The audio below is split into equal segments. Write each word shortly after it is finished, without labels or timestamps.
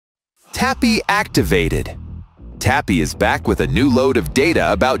Tappy activated. Tappy is back with a new load of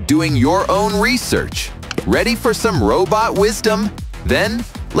data about doing your own research. Ready for some robot wisdom? Then,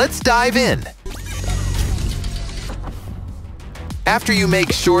 let's dive in. After you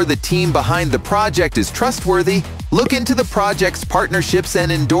make sure the team behind the project is trustworthy, look into the project's partnerships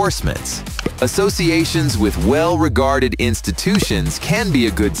and endorsements. Associations with well-regarded institutions can be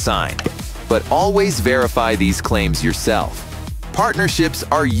a good sign, but always verify these claims yourself. Partnerships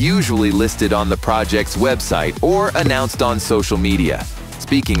are usually listed on the project's website or announced on social media.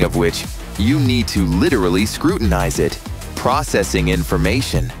 Speaking of which, you need to literally scrutinize it, processing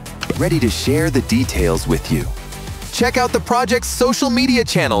information, ready to share the details with you. Check out the project's social media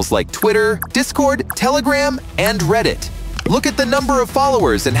channels like Twitter, Discord, Telegram, and Reddit. Look at the number of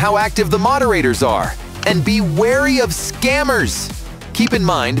followers and how active the moderators are. And be wary of scammers. Keep in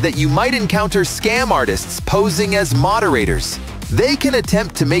mind that you might encounter scam artists posing as moderators. They can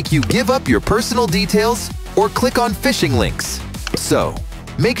attempt to make you give up your personal details or click on phishing links. So,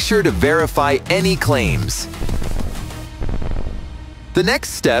 make sure to verify any claims. The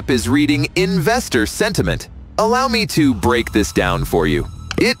next step is reading investor sentiment. Allow me to break this down for you.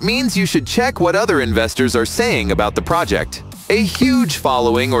 It means you should check what other investors are saying about the project. A huge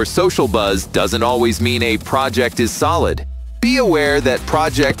following or social buzz doesn't always mean a project is solid. Be aware that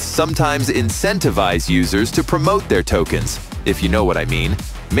projects sometimes incentivize users to promote their tokens. If you know what I mean,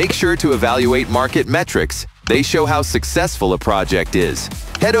 make sure to evaluate market metrics. They show how successful a project is.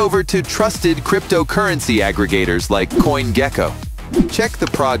 Head over to trusted cryptocurrency aggregators like CoinGecko. Check the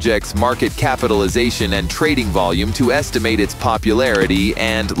project's market capitalization and trading volume to estimate its popularity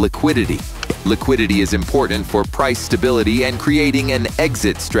and liquidity. Liquidity is important for price stability and creating an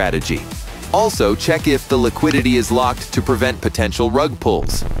exit strategy. Also, check if the liquidity is locked to prevent potential rug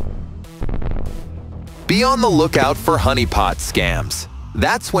pulls. Be on the lookout for honeypot scams.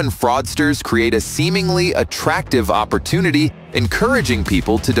 That's when fraudsters create a seemingly attractive opportunity, encouraging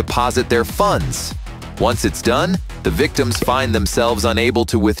people to deposit their funds. Once it's done, the victims find themselves unable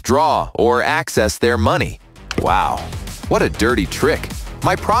to withdraw or access their money. Wow, what a dirty trick.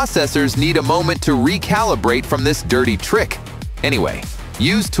 My processors need a moment to recalibrate from this dirty trick. Anyway,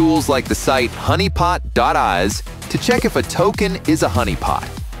 use tools like the site honeypot.is to check if a token is a honeypot.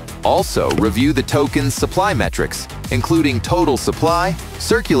 Also, review the token's supply metrics, including total supply,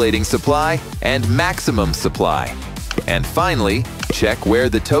 circulating supply, and maximum supply. And finally, check where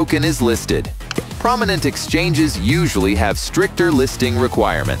the token is listed. Prominent exchanges usually have stricter listing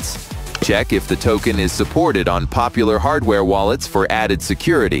requirements. Check if the token is supported on popular hardware wallets for added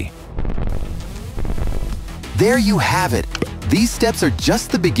security. There you have it. These steps are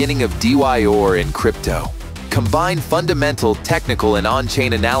just the beginning of DIOR in crypto. Combine fundamental, technical, and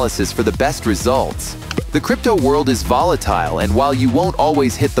on-chain analysis for the best results. The crypto world is volatile, and while you won't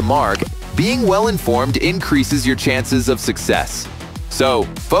always hit the mark, being well-informed increases your chances of success. So,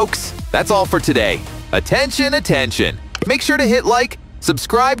 folks, that's all for today. Attention, attention! Make sure to hit like,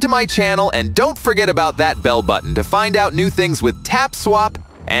 subscribe to my channel, and don't forget about that bell button to find out new things with TapSwap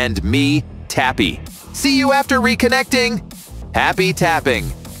and me, Tappy. See you after reconnecting. Happy tapping.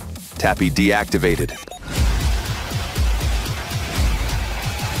 Tappy deactivated.